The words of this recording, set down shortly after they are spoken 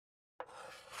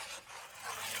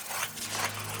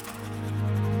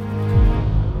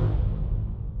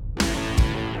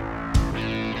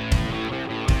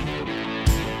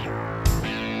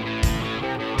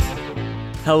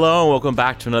Hello and welcome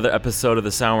back to another episode of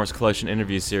the Soundworks Collection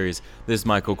interview series. This is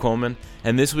Michael Coleman,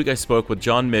 and this week I spoke with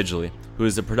John Midgley, who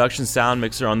is the production sound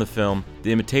mixer on the film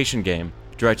The Imitation Game,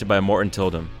 directed by Morten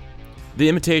Tyldum. The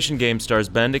Imitation Game stars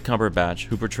Benedict Cumberbatch,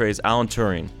 who portrays Alan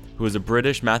Turing, who is a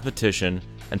British mathematician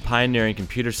and pioneering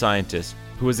computer scientist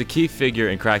who was a key figure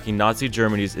in cracking Nazi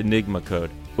Germany's Enigma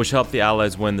code, which helped the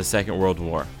Allies win the Second World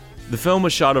War. The film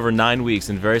was shot over 9 weeks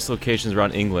in various locations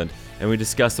around England, and we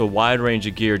discussed a wide range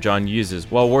of gear John uses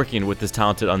while working with this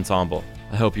talented ensemble.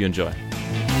 I hope you enjoy.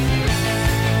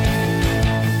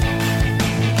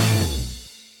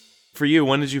 For you,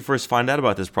 when did you first find out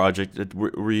about this project?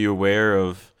 Were you aware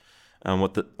of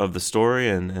the story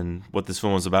and what this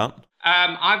film was about?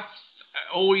 I've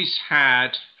always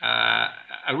had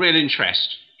a real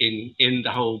interest in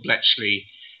the whole Bletchley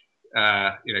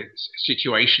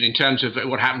situation in terms of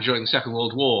what happened during the Second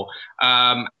World War.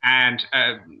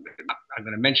 I'm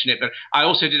going to mention it, but I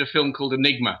also did a film called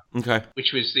Enigma,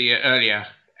 which was the earlier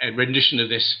rendition of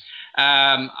this.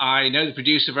 I know the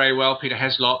producer very well, Peter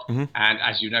Heslop, and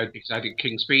as you know, because I did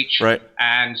King's Speech, right?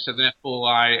 And so therefore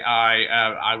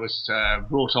I was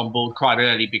brought on board quite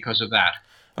early because of that.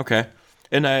 Okay,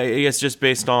 and I guess just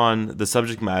based on the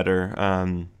subject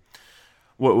matter,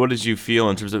 what did you feel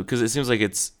in terms of, because it seems like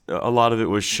a lot of it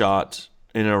was shot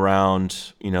in and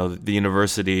around, the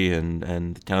university and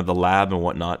kind of the lab and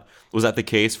whatnot. Was that the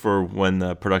case for when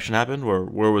the production happened, or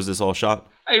where was this all shot?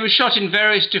 It was shot in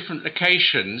various different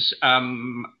locations.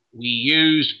 We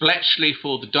used Bletchley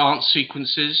for the dance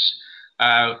sequences.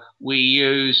 We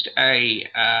used a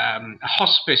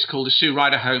hospice called the Sue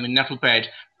Ryder Home in Nettlebed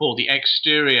for the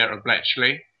exterior of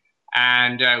Bletchley.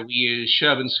 And we used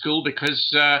Sherborne School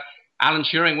because Alan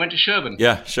Turing went to Sherborne.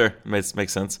 Yeah, sure.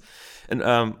 Makes sense. And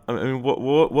what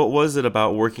was it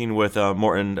about working with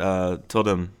Morten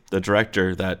Tyldum, the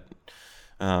director, that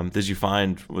did you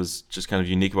find was just kind of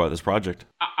unique about this project?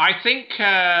 I think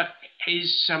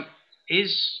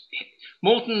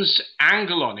Morten's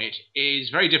angle on it is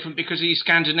very different because he's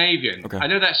Scandinavian. Okay. I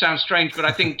know that sounds strange, but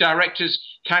I think directors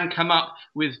can come up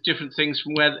with different things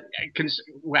from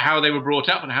how they were brought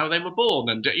up and how they were born,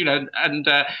 and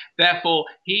therefore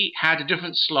he had a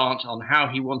different slant on how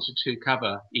he wanted to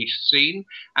cover each scene,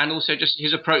 and also just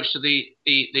his approach to the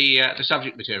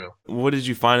subject material. What did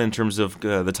you find in terms of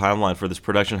the timeline for this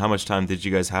production? How much time did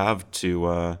you guys have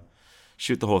to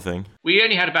shoot the whole thing? We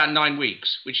only had about 9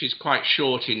 weeks, which is quite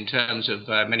short in terms of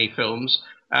many films.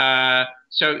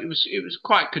 So it was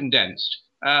quite condensed,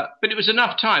 but it was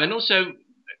enough time, and also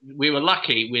we were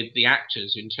lucky with the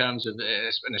actors in terms of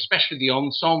and especially the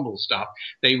ensemble stuff.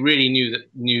 They really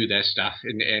knew their stuff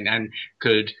and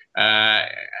could.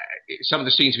 Some of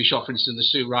the scenes we shot, for instance, in the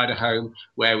Sue Ryder Home,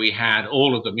 where we had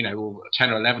all of them, all 10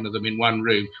 or 11 of them in one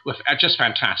room, were just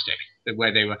fantastic,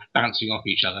 where they were bouncing off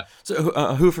each other.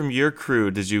 So who from your crew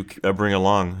did you bring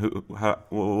along?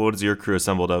 What is your crew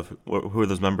assembled of? Who are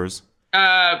those members?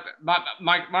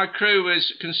 My crew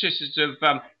consisted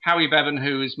of Howie Bevan,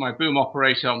 who is my boom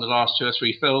operator on the last 2 or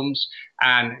 3 films,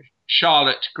 and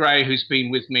Charlotte Gray, who's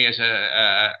been with me as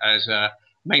a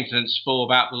maintenance for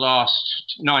about the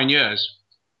last 9 years.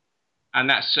 And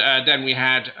that's then we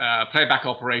had a playback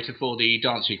operator for the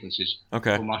dance sequences.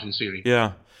 Okay. For Martin Seeley.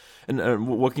 Yeah. And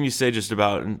what can you say just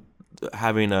about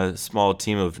having a small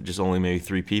team of just only maybe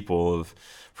 3 people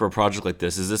for a project like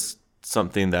this? Is this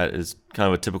something that is kind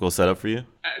of a typical setup for you?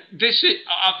 This is,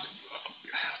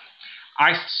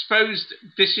 I suppose,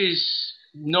 this is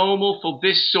normal for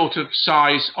this sort of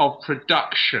size of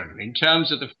production, in terms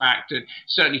of the fact that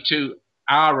certainly to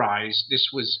our eyes, this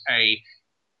was a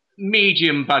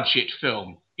medium budget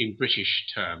film in British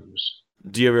terms.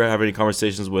 Do you ever have any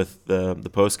conversations with the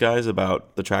post guys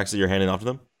about the tracks that you're handing off to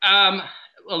them?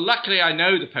 Well, luckily I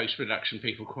know the post-production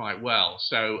people quite well,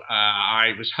 so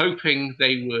I was hoping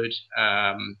they would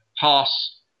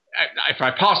pass. If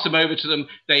I passed them over to them,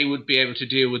 they would be able to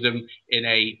deal with them in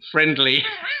a friendly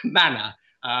manner.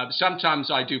 Sometimes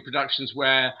I do productions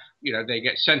where they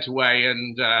get sent away,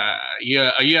 and a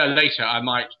year later I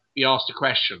might be asked a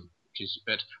question.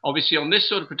 But obviously on this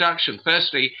sort of production,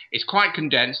 firstly, it's quite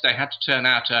condensed. They had to turn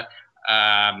out a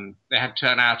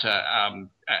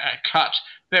cut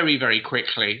very, very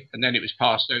quickly, and then it was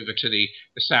passed over to the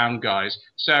sound guys.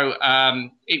 So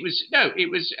it was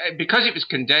because it was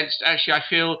condensed. Actually, I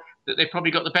feel that they probably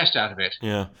got the best out of it.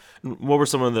 Yeah. What were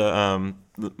some of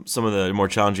the more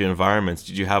challenging environments?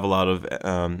 Did you have a lot of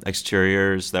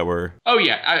exteriors that were? Oh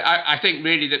yeah, I think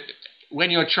really that when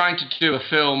you're trying to do a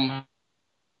film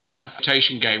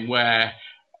game where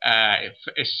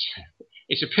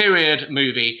it's a period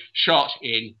movie shot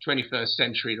in 21st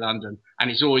century London,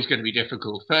 and it's always going to be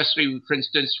difficult. Firstly, for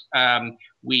instance,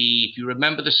 if you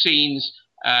remember the scenes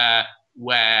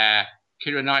where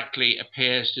Keira Knightley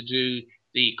appears to do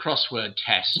the crossword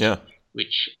test, Yeah.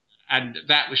 and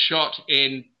that was shot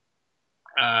in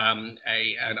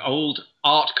an old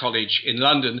art college in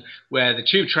London, where the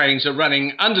tube trains are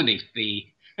running underneath the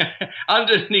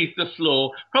underneath the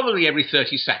floor, probably every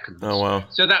 30 seconds. Oh, wow.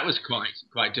 So that was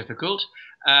quite difficult.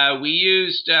 We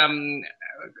used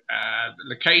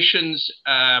locations.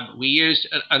 We used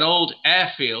an old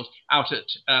airfield out at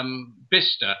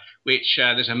Bicester, which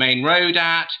there's a main road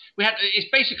at.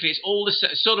 It's all the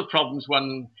sort of problems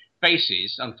one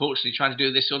faces, unfortunately, trying to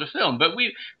do this sort of film. But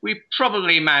we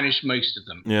probably managed most of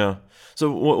them. Yeah.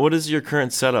 So what is your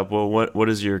current setup? Well, what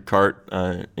does your cart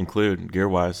include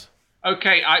gear-wise?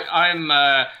 Okay, I'm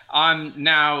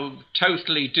now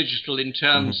totally digital in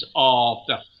terms of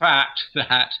the fact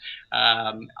that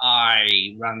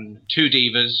I run two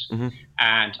Divas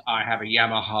and I have a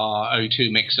Yamaha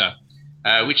O2 mixer,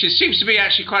 which seems to be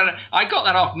actually I got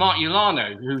that off Mark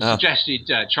Ulano, who suggested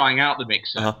trying out the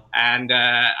mixer, and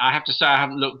I have to say I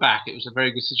haven't looked back. It was a very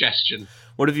good suggestion.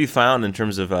 What have you found in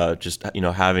terms of just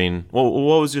having? Well,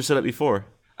 what was your setup before?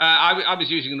 I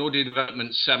was using an Audio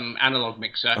Development's analog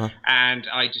mixer, and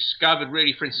I discovered,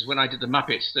 really, for instance, when I did the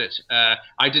Muppets, that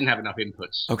I didn't have enough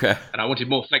inputs. Okay. And I wanted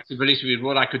more flexibility with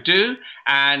what I could do.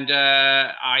 And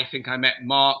I think I met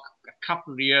Mark a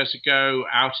couple of years ago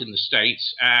out in the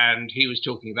States, and he was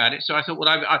talking about it. So I thought, well,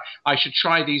 I should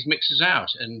try these mixers out,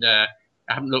 and I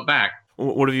haven't looked back.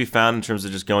 What have you found in terms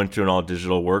of just going through an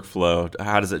all-digital workflow?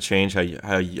 How does it change how you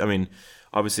I mean,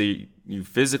 obviously, you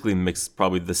physically mix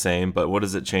probably the same, but what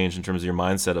does it change in terms of your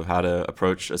mindset of how to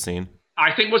approach a scene?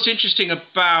 I think what's interesting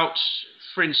about,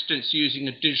 for instance, using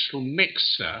a digital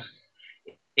mixer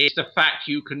is the fact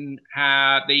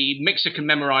the mixer can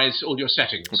memorize all your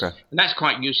settings. Okay. And that's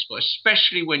quite useful,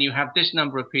 especially when you have this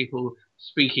number of people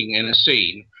speaking in a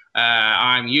scene.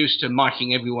 I'm used to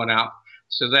miking everyone up.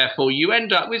 So therefore, you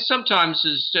end up with sometimes,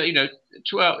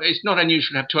 12. It's not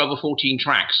unusual to have 12 or 14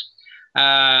 tracks.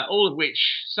 All of which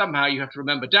somehow you have to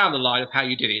remember down the line of how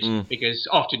you did it, because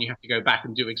often you have to go back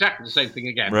and do exactly the same thing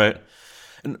again. Right.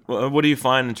 And what do you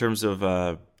find in terms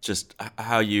of just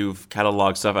how you've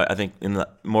cataloged stuff? I think in the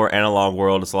more analog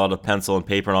world, it's a lot of pencil and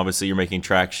paper, and obviously you're making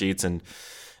track sheets and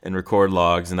record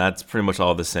logs, and that's pretty much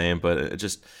all the same. But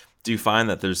do you find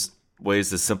that there's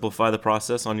ways to simplify the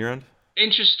process on your end?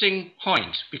 Interesting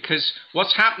point, because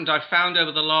what's happened, I've found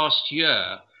over the last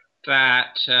year,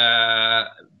 that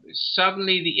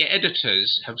suddenly the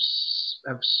editors have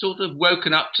sort of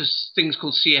woken up to things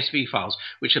called CSV files,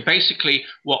 which are basically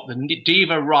what the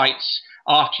Diva writes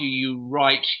after you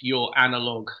write your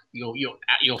analog, your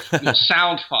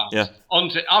sound files. Yeah.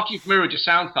 After you've mirrored your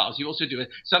sound files, you also do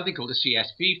something called a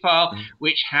CSV file,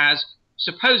 which has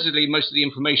supposedly most of the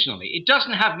information on it. It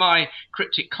doesn't have my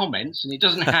cryptic comments, and it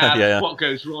doesn't have what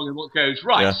goes wrong and what goes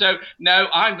right. Yeah. So no,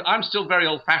 I'm still very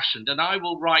old-fashioned, and I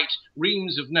will write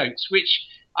reams of notes, which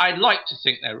I'd like to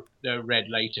think they're read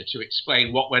later to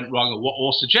explain what went wrong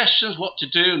or suggestions what to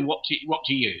do and what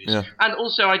to use. Yeah. And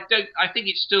also, I think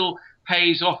it still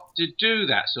pays off to do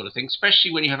that sort of thing,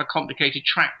 especially when you have a complicated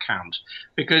track count.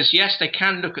 Because yes, they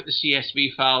can look at the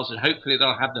CSV files and hopefully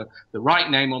they'll have the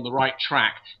right name on the right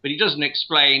track, but it doesn't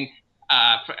explain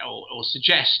or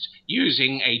suggest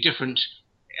using a different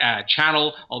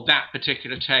channel of that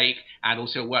particular take, and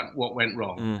also what went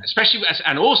wrong. Especially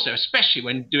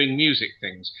when doing music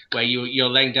things, where you're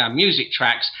laying down music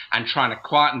tracks and trying to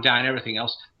quieten down everything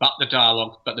else but the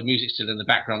dialogue, but the music's still in the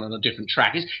background on a different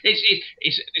track.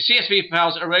 CSV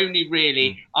files are only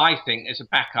really, I think, as a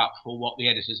backup for what the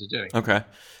editors are doing. Okay.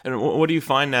 And what do you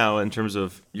find now in terms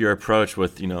of your approach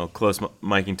with close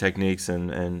miking techniques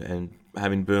and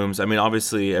having booms? I mean,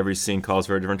 obviously every scene calls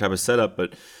for a different type of setup,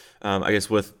 but I guess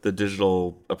with the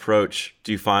digital approach,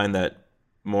 do you find that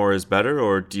more is better,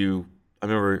 or I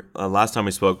remember last time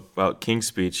we spoke about King's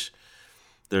Speech,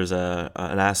 there's an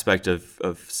aspect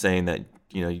of saying that,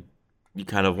 you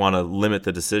kind of want to limit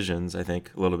the decisions, I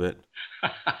think, a little bit.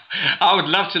 I would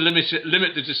love to limit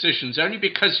the decisions, only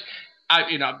because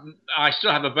I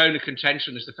still have a bone of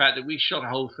contention is the fact that we shot a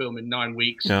whole film in 9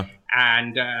 weeks,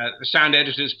 and the sound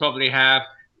editors probably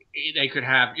could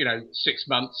have 6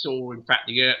 months, or in fact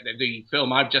the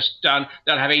film I've just done,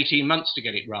 they'll have 18 months to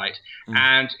get it right.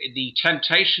 And the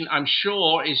temptation, I'm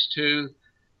sure, is to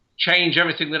change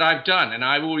everything that I've done. And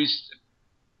I've always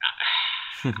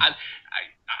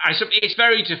it's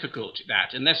very difficult,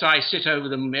 that unless I sit over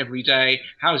them every day,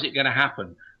 how is it going to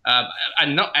happen?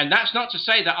 And that's not to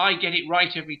say that I get it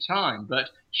right every time, but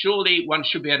surely one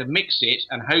should be able to mix it,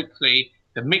 and hopefully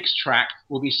the mixed track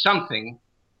will be something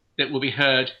that will be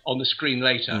heard on the screen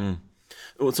later.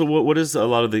 So what is a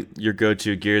lot of your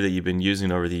go-to gear that you've been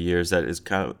using over the years that is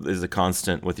a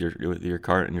constant with your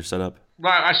cart and your setup?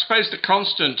 Well, I suppose the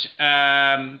constant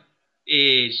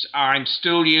is I'm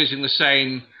still using the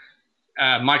same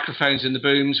microphones in the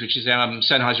booms, which is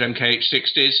Sennheiser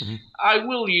MKH60s. Mm-hmm. I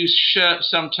will use shirts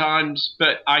sometimes,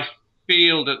 but I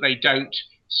feel that they don't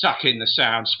suck in the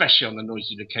sound, especially on the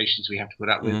noisy locations we have to put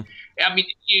up with. Mm-hmm. I mean,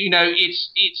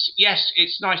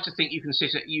 it's nice to think you can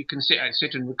sit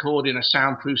and record in a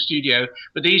soundproof studio,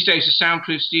 but these days a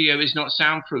soundproof studio is not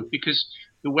soundproof, because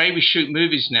the way we shoot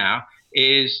movies now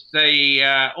is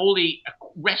all the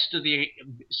rest of the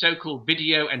so-called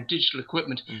video and digital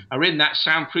equipment are in that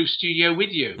soundproof studio with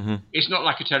you. Mm-hmm. It's not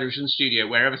like a television studio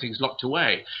where everything's locked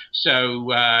away.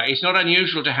 So it's not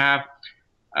unusual to have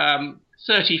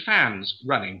 30 fans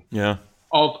running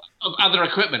of other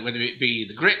equipment, whether it be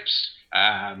the grips,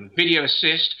 video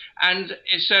assist, and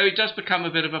so it does become a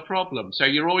bit of a problem. So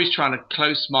you're always trying to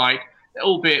close mic,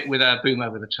 albeit with a boom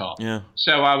over the top. Yeah.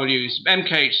 So I will use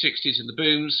MKH60s in the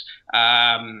booms,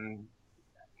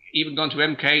 even gone to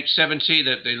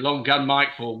MKH70, the long gun mic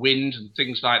for wind and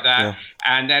things like that. Yeah.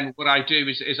 And then what I do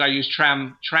is I use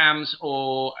trams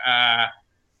or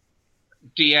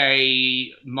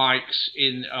DA mics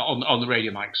on the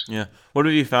radio mics. Yeah. What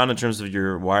have you found in terms of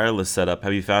your wireless setup?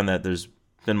 Have you found that there's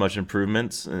been much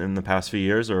improvements in the past few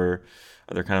years, or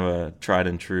are there kind of a tried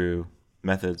and true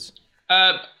methods?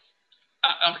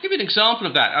 I'll give you an example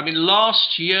of that. I mean,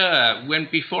 last year,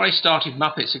 before I started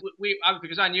Muppets,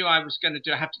 because I knew I was going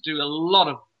to have to do a lot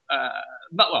of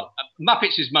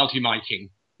Muppets is multi-miking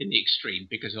in the extreme,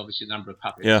 because obviously the number of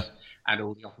puppets and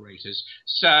all the operators.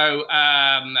 So,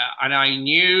 and I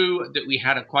knew that we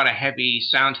had quite a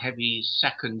sound-heavy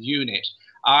second unit.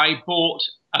 I bought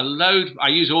a load. I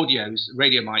use Audios,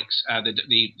 radio mics,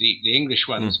 the English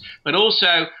ones, but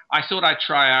also I thought I'd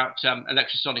try out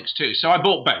Electrosonics too. So I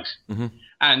bought both,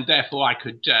 and therefore I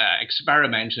could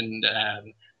experiment.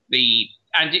 And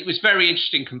it was very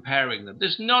interesting comparing them.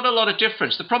 There's not a lot of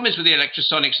difference. The problem is with the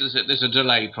Electrosonics is that there's a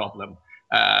delay problem.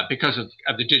 Because of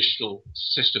the digital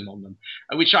system on them,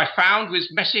 which I found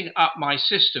was messing up my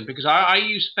system, because I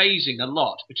use phasing a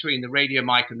lot between the radio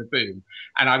mic and the boom,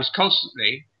 and I was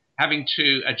constantly having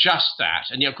to adjust that.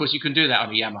 And of course, you can do that on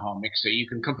a Yamaha mixer. You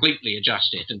can completely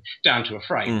adjust it and down to a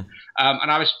frame.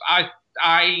 And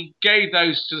I gave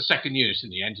those to the second unit in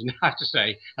the end, and I have to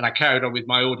say, and I carried on with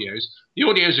my Audios. The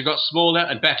Audios have got smaller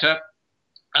and better,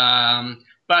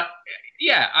 but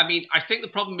yeah, I mean, I think the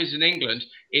problem is in England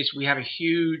is we have a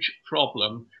huge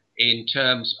problem in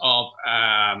terms of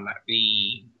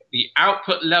the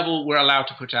output level we're allowed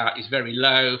to put out is very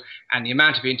low, and the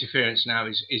amount of interference now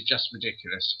is just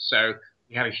ridiculous. So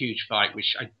we have a huge fight,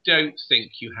 which I don't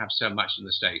think you have so much in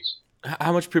the States.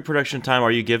 How much pre-production time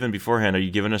are you given beforehand? Are you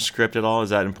given a script at all?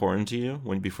 Is that important to you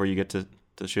before you get to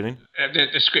shooting?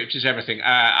 The script is everything.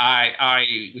 I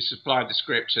was supplied the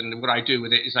script, and what I do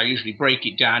with it is I usually break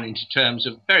it down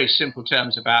into very simple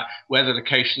terms about where the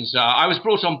locations are. I was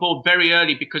brought on board very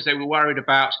early because they were worried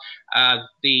about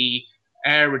the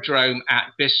aerodrome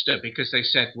at Bicester, because they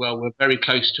said, well, we're very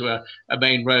close to a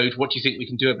main road. What do you think we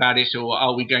can do about it? Or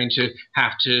are we going to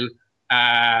have to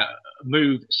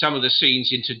move some of the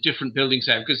scenes into different buildings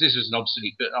there? Because this is an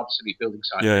obsolete building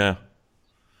site. Yeah.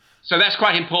 So that's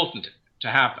quite important, to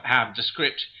have the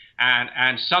script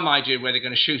and some idea where they're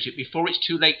going to shoot it before it's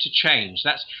too late to change.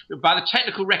 That's, by the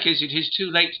technical records, it is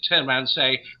too late to turn around and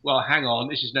say, well, hang on,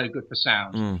 this is no good for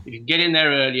sound. If you can get in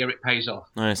there earlier, it pays off.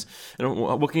 Nice. And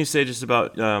what can you say just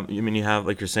about, you have,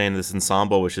 like you're saying, this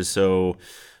ensemble, which is so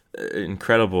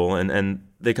incredible, and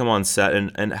they come on set,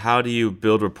 and how do you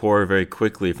build rapport very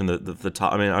quickly from the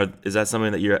top? I mean, is that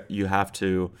something that you have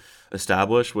to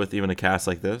establish with even a cast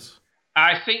like this?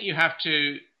 I think you have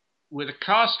to. With a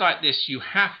cast like this, you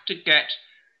have to get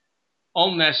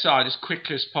on their side as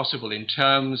quickly as possible in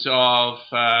terms of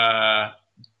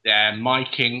their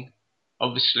miking.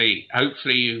 Obviously,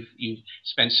 hopefully you've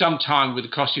spent some time with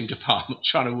the costume department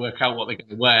trying to work out what they're going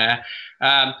to wear.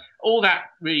 All that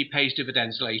really pays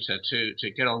dividends later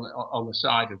to get on the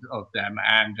side of them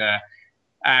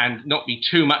and not be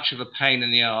too much of a pain in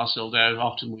the arse, although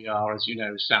often we are, as you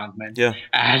know, sound men. Yeah.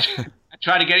 And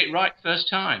try to get it right first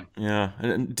time. Yeah.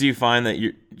 And do you find that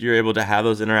you're able to have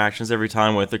those interactions every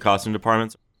time with the costume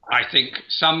departments? I think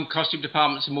some costume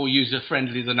departments are more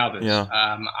user-friendly than others. Yeah.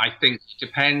 I think it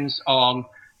depends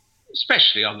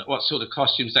especially on what sort of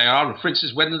costumes they are, and for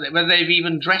instance, whether they've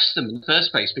even dressed them in the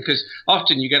first place, because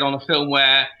often you get on a film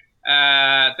where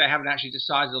they haven't actually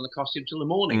decided on the costume till the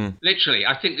morning. Literally,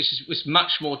 I think was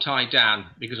much more tied down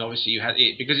because obviously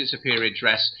because it's a period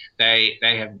dress. They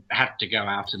have had to go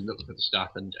out and look for the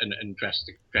stuff and dress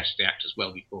the actors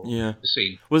well before the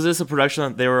scene. Was this a production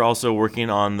that they were also working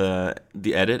on the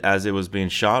edit as it was being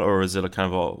shot, or was it a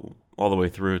kind of all the way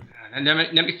through? And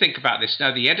let me think about this.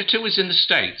 Now, the editor was in the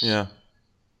States. Yeah.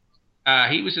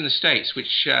 He was in the States,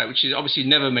 which is obviously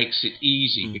never makes it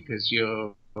easy because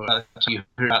you hear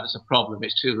about there's a problem,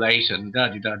 it's too late, and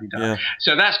da-di-da-di-da. Yeah.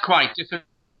 So that's quite difficult.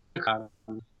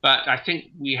 But I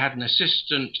think we had an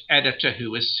assistant editor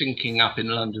who was syncing up in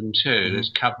London too as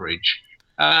coverage.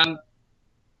 No,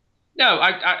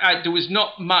 there was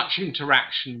not much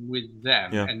interaction with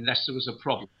them unless there was a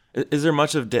problem. Is there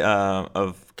much of kind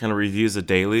of reviews of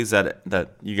dailies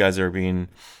that you guys are being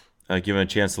given a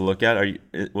chance to look at?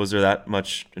 Was there that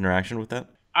much interaction with that?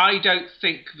 I don't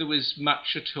think there was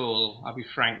much at all, I'll be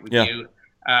frank with you.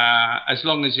 As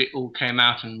long as it all came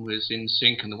out and was in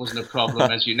sync and there wasn't a problem,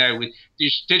 as you know, with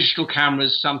digital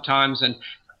cameras sometimes and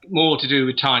more to do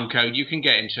with time code, you can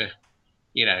get into,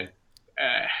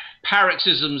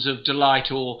 paroxysms of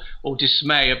delight or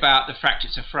dismay about the fact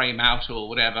it's a frame out or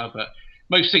whatever, but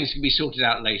most things can be sorted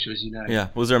out later, as you know. Yeah.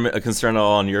 Was there a concern at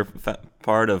all on your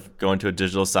part of going to a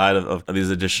digital side of these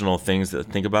additional things to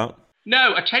think about?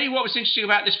 No, I tell you what was interesting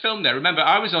about this film there. Remember,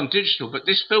 I was on digital, but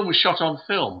this film was shot on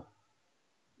film.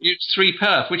 It's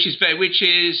 3perf, which is dare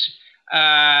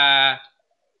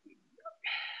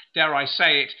I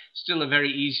say it, still a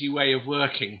very easy way of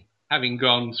working, having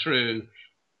gone through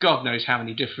God knows how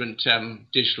many different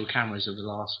digital cameras over the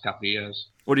last couple of years.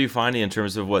 What are you finding in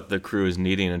terms of what the crew is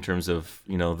needing in terms of,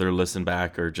 their listen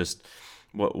back or just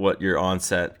what your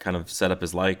on-set kind of setup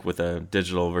is like with a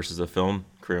digital versus a film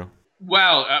crew?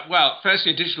 Well,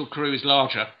 firstly, a digital crew is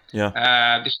larger.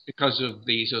 Yeah. This is because of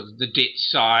the DIT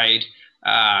side.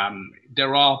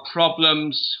 There are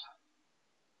problems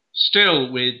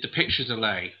still with the picture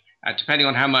delay, depending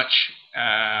on how much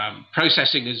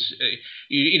processing is.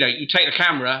 You take the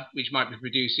camera, which might be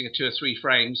producing 2 or 3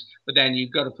 frames, but then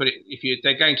you've got to put it.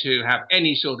 They're going to have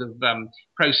any sort of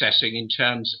processing in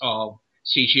terms of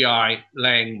CGI,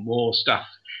 laying more stuff.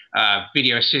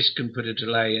 Video Assist can put a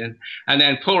delay in, and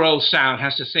then poor old sound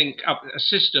has to think up a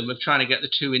system of trying to get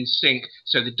the 2 in sync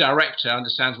so the director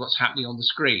understands what's happening on the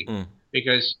screen,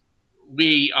 because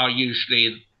we are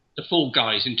usually the fall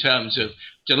guys in terms of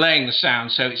delaying the sound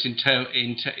so it's in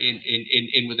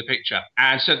with the picture.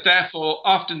 And so therefore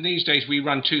often these days we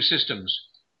run 2 systems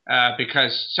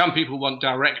because some people want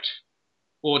direct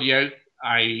audio,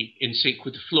 i.e. in sync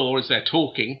with the floor as they're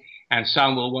talking, and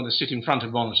some will want to sit in front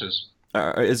of monitors.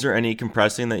 Is there any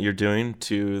compressing that you're doing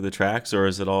to the tracks, or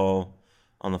is it all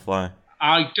on the fly?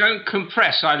 I don't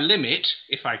compress. I limit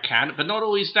if I can, but not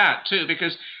always that too,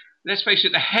 because let's face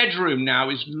it, the headroom now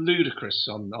is ludicrous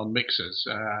on mixers.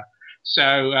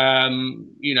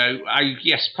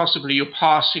 Yes, possibly you're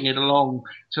passing it along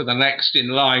to the next in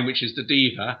line, which is the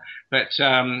Diva, but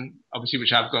obviously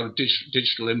which I've got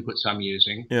digital inputs I'm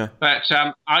using. Yeah. But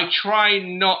I try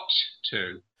not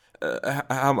to.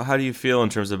 How do you feel in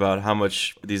terms about how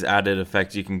much these added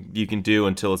effects you can do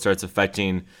until it starts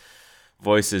affecting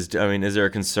voices? I mean, is there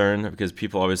a concern because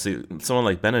people obviously, someone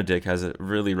like Benedict has a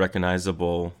really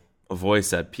recognizable voice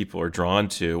that people are drawn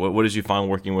to. What did you find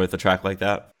working with a track like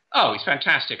that? Oh, it's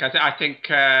fantastic. I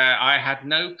think I had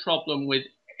no problem with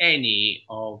any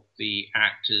of the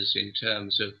actors in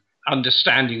terms of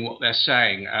understanding what they're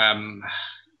saying. I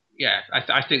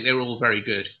think they're all very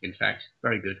good, in fact,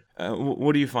 very good.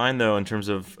 What do you find, though, in terms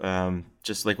of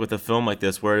just like with a film like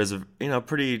this, where it is a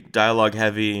pretty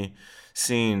dialogue-heavy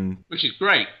scene? Which is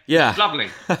great. Yeah. It's lovely.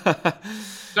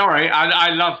 Sorry, I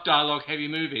love dialogue-heavy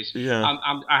movies. Yeah.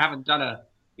 I haven't done a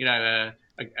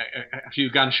few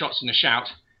gunshots and a shout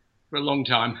for a long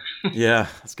time. Yeah,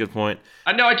 that's a good point.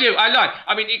 No, I do.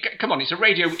 Come on, it's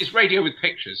radio with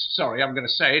pictures. Sorry, I'm going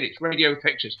to say it. It's radio with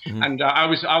pictures. Mm-hmm. And I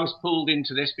was pulled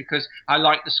into this because I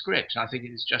like the script. I think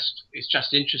it's just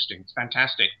interesting. It's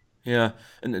fantastic. Yeah.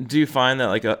 And do you find that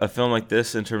like a film like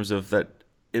this, in terms of that,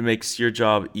 it makes your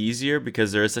job easier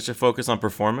because there is such a focus on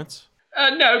performance?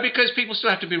 No, because people still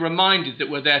have to be reminded that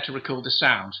we're there to record the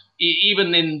sound.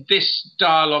 Even in this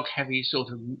dialogue-heavy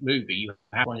sort of movie, you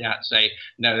have to point out and say,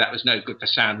 no, that was no good for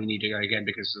sound, we need to go again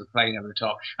because of the playing over the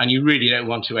top. And you really don't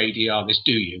want to ADR this,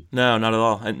 do you? No, not at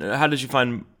all. And how did you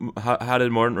find, how did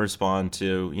Morton respond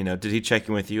to, did he check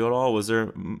in with you at all? Was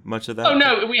there much of that? Oh,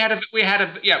 no, we had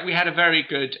a very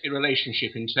good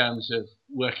relationship in terms of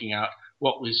working out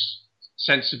what was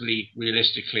sensibly,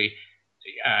 realistically,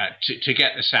 to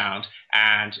get the sound,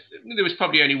 and there was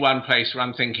probably only one place where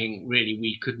I'm thinking really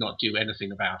we could not do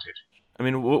anything about it. I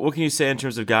mean, what can you say in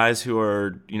terms of guys who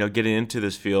are, getting into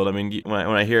this field? I mean, when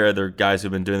I hear other guys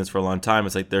who've been doing this for a long time,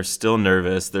 it's like they're still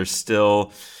nervous, they're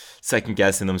still second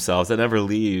guessing themselves. That never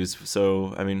leaves.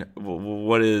 So, I mean,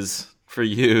 what is for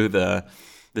you the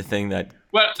thing that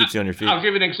keeps you on your feet? I'll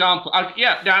give an example.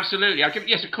 Absolutely.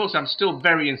 Yes, of course. I'm still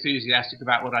very enthusiastic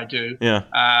about what I do. Yeah.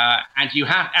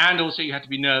 And also you have to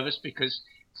be nervous because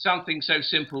something so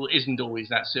simple isn't always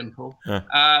that simple. Yeah.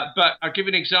 But I'll give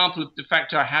an example of the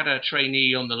fact I had a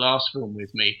trainee on the last film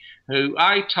with me who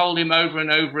I told him over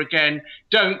and over again,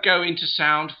 don't go into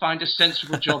sound, find a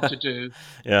sensible job to do.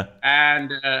 Yeah.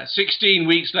 And 16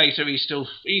 weeks later, he still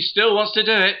wants to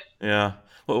do it. Yeah.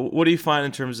 Well, what do you find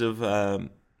in terms of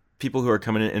people who are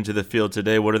coming into the field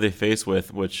today? What are they faced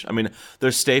with? Which, I mean,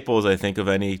 there's staples, I think, of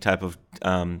any type of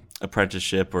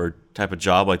apprenticeship or type of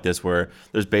job like this where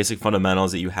there's basic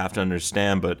fundamentals that you have to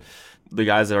understand. But the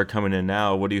guys that are coming in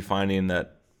now, what are you finding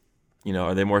that,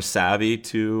 are they more savvy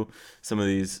to some of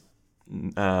these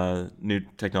new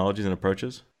technologies and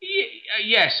approaches?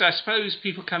 Yes, I suppose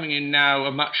people coming in now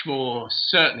are much more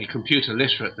certainly computer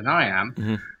literate than I am.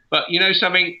 Mm-hmm. But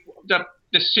something,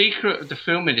 the secret of the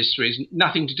film industry is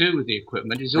nothing to do with the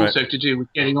equipment. It's also to do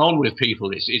with getting on with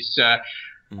people. It's the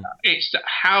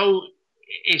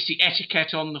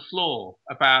etiquette on the floor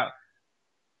about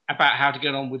how to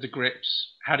get on with the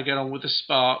grips, how to get on with the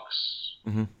sparks.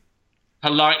 Mm-hmm.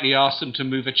 Politely ask them to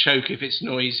move a choke if it's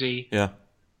noisy. Yeah.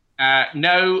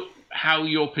 Know how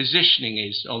your positioning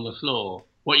is on the floor,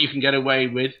 what you can get away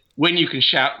with, when you can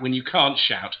shout, when you can't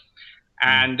shout.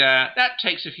 And that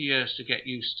takes a few years to get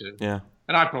used to. Yeah.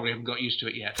 And I probably haven't got used to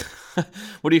it yet.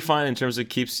 What do you find in terms of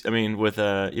even with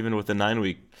the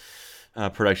 9-week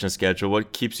production schedule,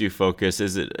 what keeps you focused?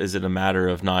 Is it a matter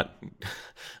of not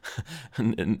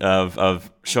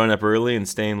of showing up early and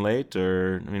staying late,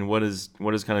 or I mean, what is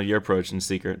kind of your approach and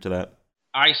secret to that?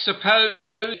 I suppose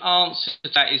the answer to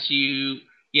that is you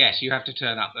have to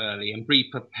turn up early and be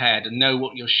prepared and know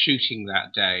what you're shooting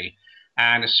that day.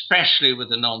 And especially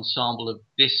with an ensemble of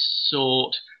this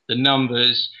sort, the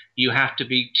numbers, you have to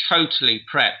be totally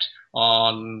prepped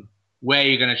on where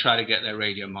you're going to try to get their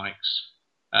radio mics.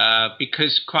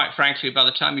 Because quite frankly, by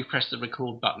the time you press the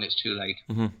record button, it's too late.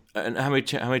 Mm-hmm. And how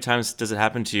many times does it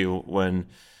happen to you when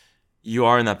you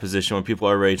are in that position, when people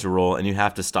are ready to roll and you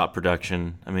have to stop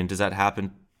production? I mean, does that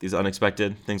happen? These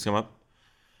unexpected things come up?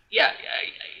 Yeah.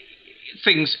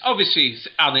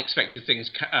 Unexpected things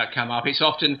come up. It's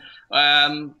often,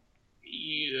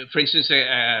 for instance,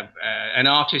 an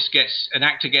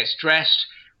actor gets dressed.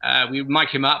 We mic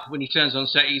him up. When he turns on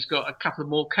set, he's got a couple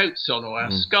more coats on or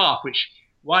a scarf,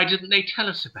 why didn't they tell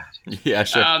us about it? Yeah,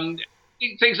 sure.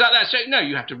 Things like that. So no,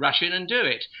 you have to rush in and do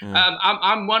it. Yeah.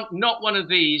 I'm not one of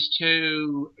these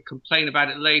to complain about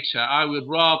it later. I would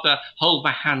rather hold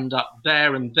my hand up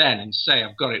there and then and say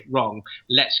I've got it wrong.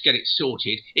 Let's get it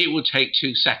sorted. It will take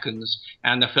 2 seconds,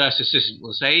 and the first assistant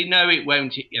will say no, it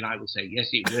won't, and I will say yes,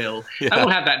 it will. Yeah. And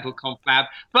we'll have that little confab.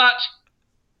 But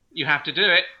you have to do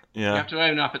it. Yeah. You have to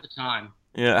own up at the time.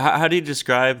 Yeah. How do you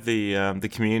describe the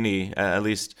community, at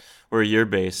least where you're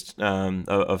based,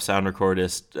 of sound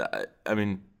recordists? I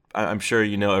mean, I'm sure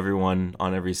you know everyone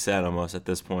on every set almost at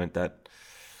this point that,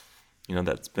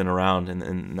 that's been around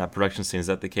in that production scene. Is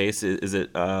that the case? Is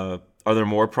it? Are there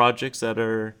more projects that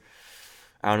are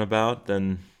out and about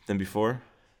than before?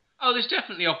 Oh, there's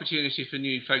definitely opportunity for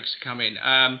new folks to come in.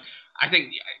 I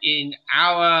think in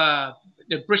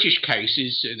the British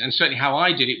cases, and certainly how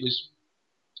I did it was,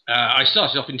 I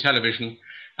started off in television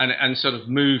and sort of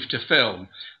moved to film.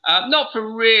 Not for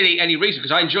really any reason,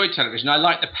 because I enjoyed television. I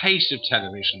like the pace of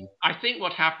television. I think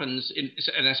what happens,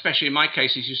 and especially in my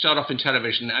case, is you start off in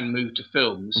television and move to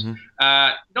films.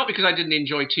 Mm-hmm. Not because I didn't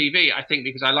enjoy TV. I think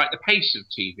because I like the pace of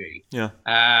TV. Yeah.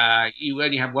 You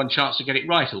only have one chance to get it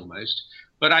right almost.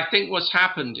 But I think what's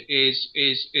happened is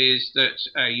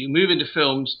that you move into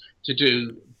films to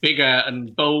do bigger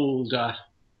and bolder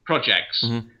projects.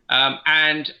 Mm-hmm.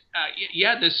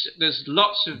 There's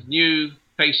lots of new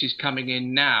faces coming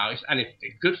in now, and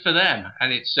it's good for them.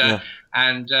 And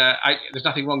there's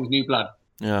nothing wrong with new blood.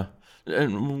 Yeah.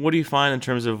 And what do you find in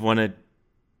terms of when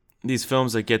these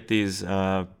films that get these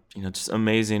just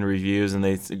amazing reviews, and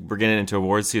we're getting into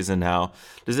award season now?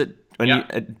 Does it?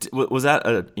 Was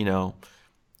that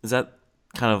is that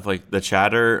kind of like the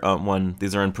chatter when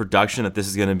these are in production that this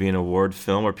is going to be an award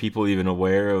film? Are people even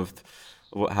aware of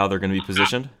how they're going to be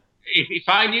positioned? If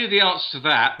I knew the answer to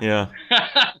that, yeah,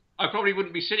 I probably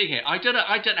wouldn't be sitting here. I don't know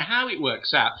how it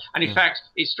works out. And in fact,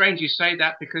 it's strange you say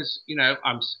that because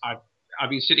I've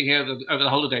been sitting here over the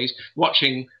holidays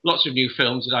watching lots of new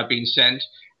films that I've been sent,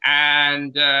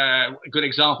 And a good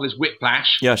example is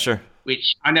Whiplash. Yeah, sure.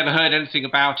 Which I never heard anything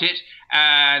about it,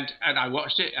 and I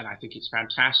watched it, and I think it's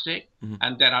fantastic. Mm-hmm.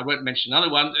 And then I won't mention other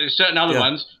ones, certain other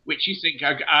ones, which you think,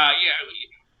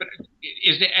 but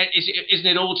isn't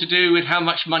it all to do with how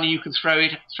much money you can throw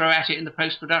at it in the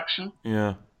post-production?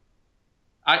 Yeah.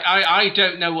 I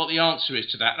don't know what the answer is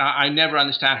to that. I never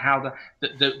understand how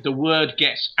the word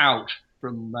gets out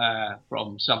from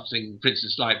something, for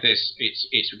instance, like this.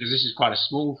 It's because this is quite a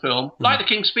small film, like The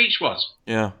King's Speech was.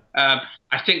 Yeah.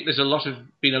 I think there's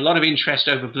been a lot of interest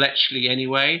over Bletchley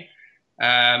anyway.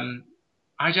 I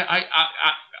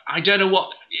don't know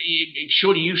what.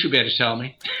 Surely you should be able to tell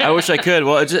me. I wish I could.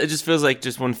 Well, it just feels like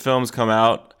just when films come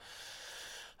out,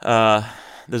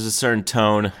 there's a certain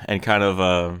tone and kind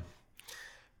of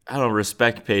I don't know,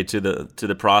 respect paid to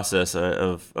the process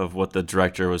of what the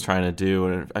director was trying to do.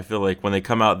 And I feel like when they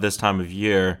come out this time of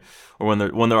year, or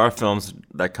when there are films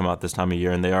that come out this time of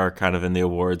year and they are kind of in the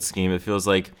awards scheme, it feels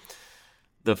like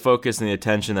the focus and the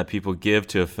attention that people give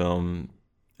to a film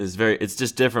it's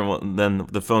just different than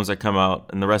the films that come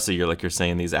out in the rest of the year, like you're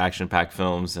saying, these action-packed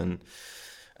films. And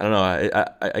I don't know,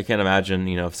 I can't imagine,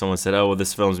 if someone said, oh, well,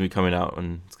 this film's going to be coming out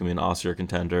and it's going to be an Oscar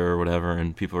contender or whatever,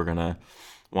 and people are going to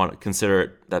want to consider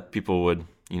it, that people would,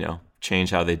 change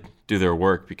how they do their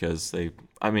work because I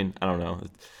don't know.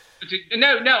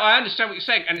 No, I understand what you're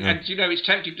saying, and it's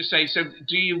tempting to say. So,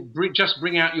 do you just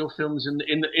bring out your films in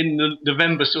the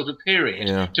November sort of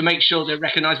period to make sure they're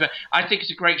recognised? But I think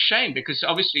it's a great shame because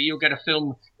obviously you'll get a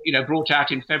film, brought out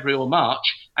in February or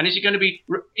March, and is it going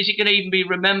to even be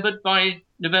remembered by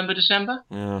November, December?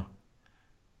 Yeah.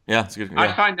 Yeah, it's good. Yeah.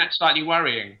 I find that slightly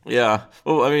worrying. Yeah.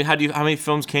 Well, I mean, how many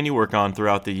films can you work on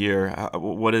throughout the year?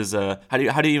 How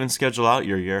do you even schedule out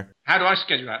your year? How do I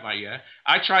schedule out my year?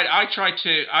 I try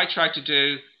to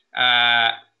do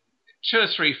 2 or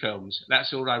 3 films.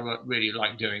 That's all I really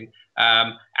like doing.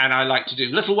 And I like to do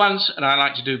little ones, and I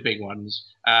like to do big ones.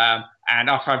 And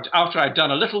after I've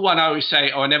done a little one, I always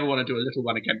say, oh, I never want to do a little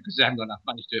one again because they haven't got enough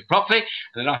money to do it properly.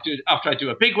 And then after I do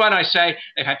a big one, I say,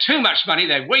 they've had too much money,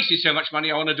 they've wasted so much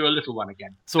money, I want to do a little one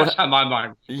again. So that's how my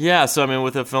mind. Yeah, so I mean,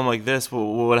 with a film like this,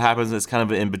 what happens is kind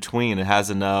of in between. It has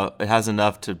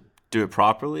enough to do it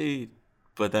properly,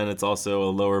 but then it's also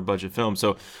a lower budget film.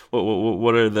 So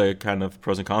what are the kind of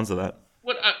pros and cons of that?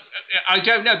 Well, I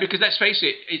don't know, because let's face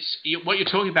it, what you're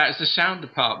talking about is the sound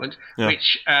department,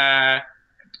 which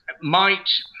might,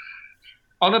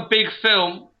 on a big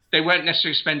film, they won't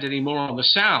necessarily spend any more on the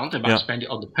sound. They might spend it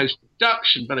on the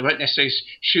post-production, but they won't necessarily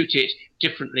shoot it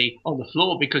differently on the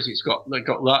floor because they've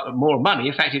got a lot more money.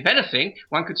 In fact, if anything,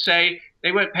 one could say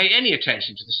they won't pay any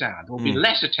attention to the sound, or be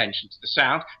less attention to the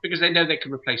sound, because they know they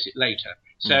can replace it later.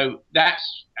 So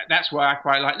that's why I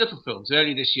quite like little films.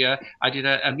 Early this year, I did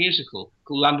a musical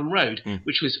called London Road,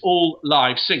 which was all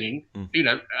live singing,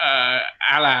 a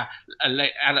la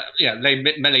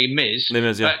Les Mis,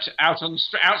 but out on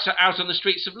the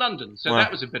streets of London. So that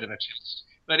was a bit of a test.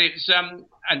 But it's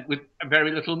and with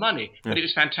very little money. But it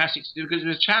was fantastic to do because it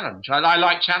was a challenge. I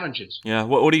like challenges. Yeah.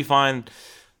 What do you find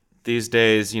these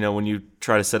days? When you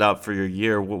try to set out for your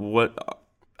year,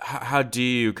 how do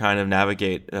you kind of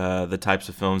navigate the types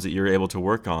of films that you're able to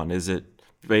work on? Is it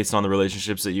based on the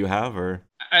relationships that you have, or?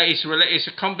 It's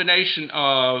a combination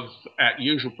of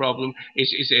usual problem.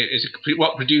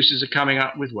 What producers are coming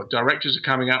up with, what directors are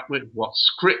coming up with, what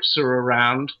scripts are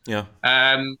around. Yeah.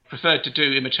 Preferred to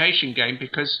do Imitation Game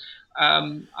because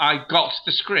I got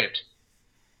the script.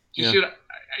 Do you see what?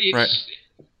 Right.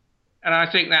 And I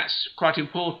think that's quite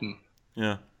important.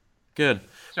 Yeah. Good.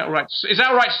 Is that right? Is that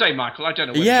all right to say, Michael? I don't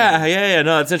know. Yeah.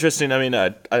 No, it's interesting. I mean,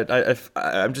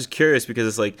 I'm just curious because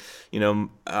it's like,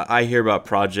 I hear about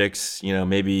projects,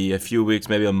 maybe a few weeks,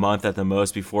 maybe a month at the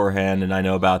most beforehand, and I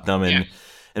know about them,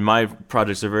 and my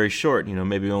projects are very short,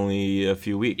 maybe only a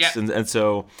few weeks, and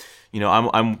so,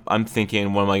 I'm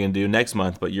thinking, what am I going to do next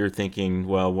month? But you're thinking,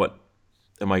 well, what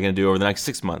am I going to do over the next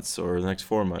 6 months or the next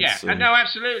 4 months? Yeah, no,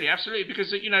 absolutely,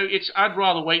 because I'd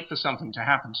rather wait for something to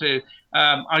happen too.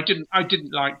 I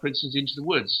didn't like, for instance, Into the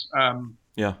Woods. I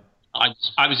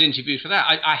was interviewed for that.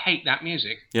 I hate that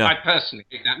music. Yeah. I personally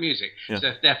hate that music. Yeah.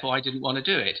 So therefore, I didn't want to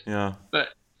do it. Yeah. But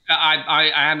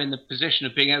I am in the position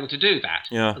of being able to do that.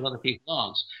 Yeah. A lot of people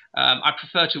aren't. I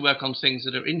prefer to work on things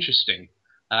that are interesting.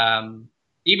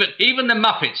 Even the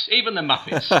Muppets.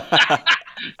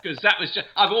 Because that was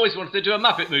I've always wanted to do a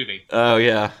Muppet movie. Oh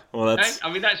yeah, well that's.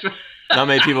 I mean that's. Not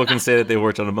many people can say that they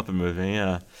worked on a Muppet movie.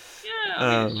 Yeah. Yeah,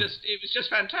 I mean, it was just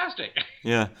fantastic.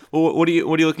 Yeah. Well, what are you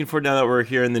looking for now that we're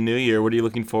here in the new year? What are you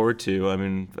looking forward to? I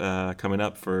mean, coming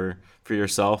up for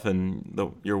yourself and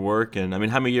your work, and I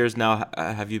mean, how many years now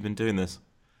have you been doing this?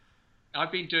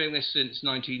 I've been doing this since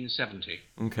 1970.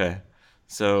 Okay.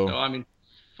 So I'm in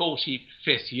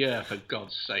 45th year, for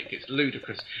God's sake. It's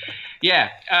ludicrous. Yeah,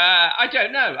 I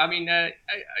don't know. I mean,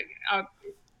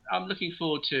 I'm looking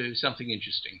forward to something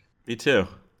interesting. Me too.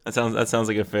 That sounds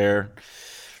like a fair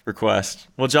request.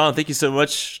 Well, John, thank you so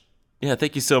much. Yeah,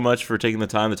 thank you so much for taking the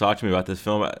time to talk to me about this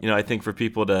film. You know, I think for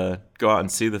people to go out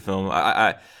and see the film,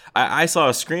 I saw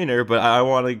a screener, but I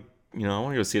want to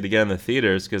go see it again in the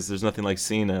theaters because there's nothing like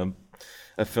seeing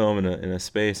a film in a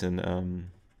space. And I'm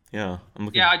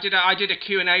looking. Yeah, I did a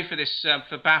Q&A for this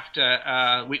for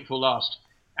BAFTA week before last,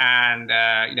 and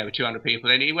 200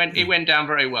 people, and it went down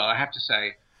very well, I have to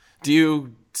say. Do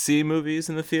you see movies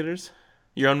in the theaters?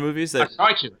 Your own movies? I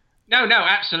try to. No,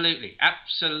 absolutely.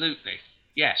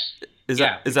 Yes. Is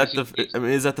that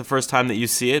the first time that you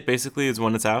see it? Basically, is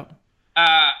when it's out.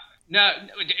 No,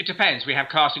 it depends. We have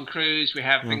cast and crews. We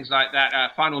have things like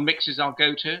that. Final mixes I'll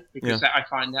go to because I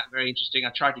find that very interesting. I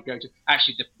tried to go to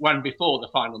actually the one before the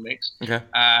final mix. Okay.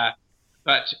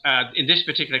 But in this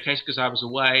particular case, because I was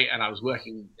away and I was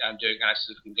working doing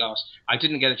Analysis of Glass, I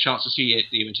didn't get a chance to see it,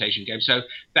 the Imitation Game. So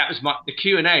that was the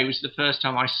Q&A was the first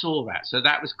time I saw that. So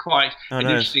that was quite an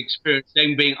interesting experience,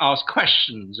 then being asked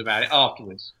questions about it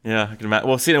afterwards. Yeah, I can imagine.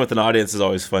 Well, seeing it with an audience is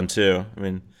always fun too. I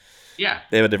mean, yeah,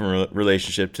 they have a different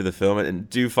relationship to the film. And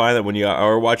do you find that when you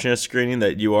are watching a screening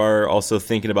that you are also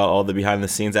thinking about all the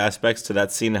behind-the-scenes aspects to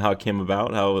that scene and how it came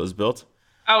about, how it was built?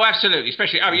 Oh, absolutely.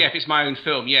 Especially, if it's my own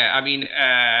film, yeah. I mean,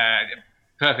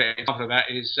 perfect example of that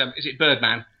is it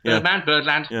Birdman?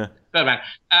 Birdland? Yeah. Birdman.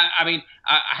 I mean,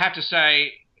 I have to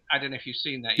say, I don't know if you've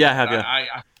seen that. Yeah, I have, yeah.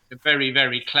 I a very,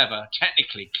 very clever,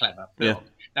 technically clever film. Yeah.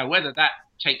 Now, whether that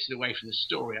takes it away from the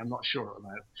story, I'm not sure at the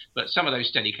moment. But some of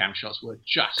those Steadicam shots were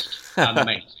just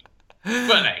amazing.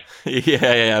 Weren't they?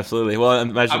 Yeah, absolutely. Well,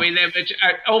 imagine. I mean, they're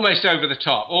almost over the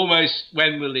top. Almost,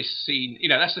 when will this scene?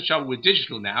 That's the trouble with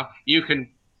digital now. You can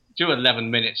do 11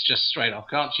 minutes just straight off,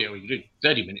 can't you? Or you do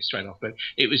 30 minutes straight off. But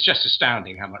it was just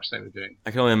astounding how much they were doing.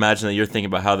 I can only imagine that you're thinking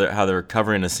about how they're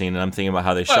covering a scene, and I'm thinking about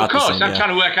how they shot the scene. Of course, I'm trying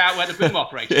to work out where the boom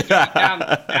operates.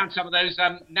 down some of those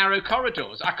narrow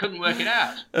corridors. I couldn't work it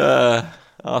out.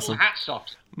 Awesome. Hats off.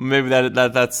 Maybe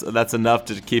that's enough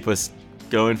to keep us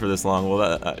going for this long. Well,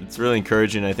 it's really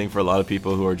encouraging, I think, for a lot of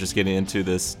people who are just getting into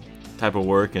this type of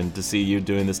work, and to see you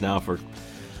doing this now for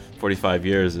 45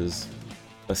 years is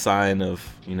a sign of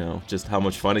just how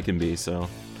much fun it can be. So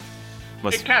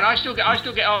it can. I still get asked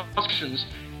questions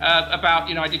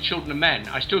about I did Children of Men.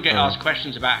 I still get asked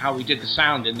questions about how we did the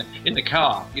sound in the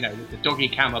car, with the doggy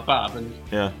cam above, and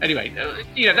anyway,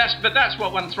 that's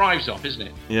what one thrives off, isn't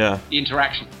it? Yeah. The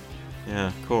interaction.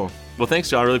 Yeah, cool. Well, thanks,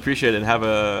 John. I really appreciate it, and have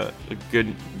a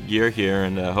good year here,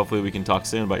 and hopefully we can talk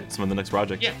soon about some of the next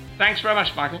projects. Yeah. Thanks very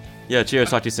much, Michael. Yeah.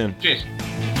 Cheers. Talk to you soon. Cheers.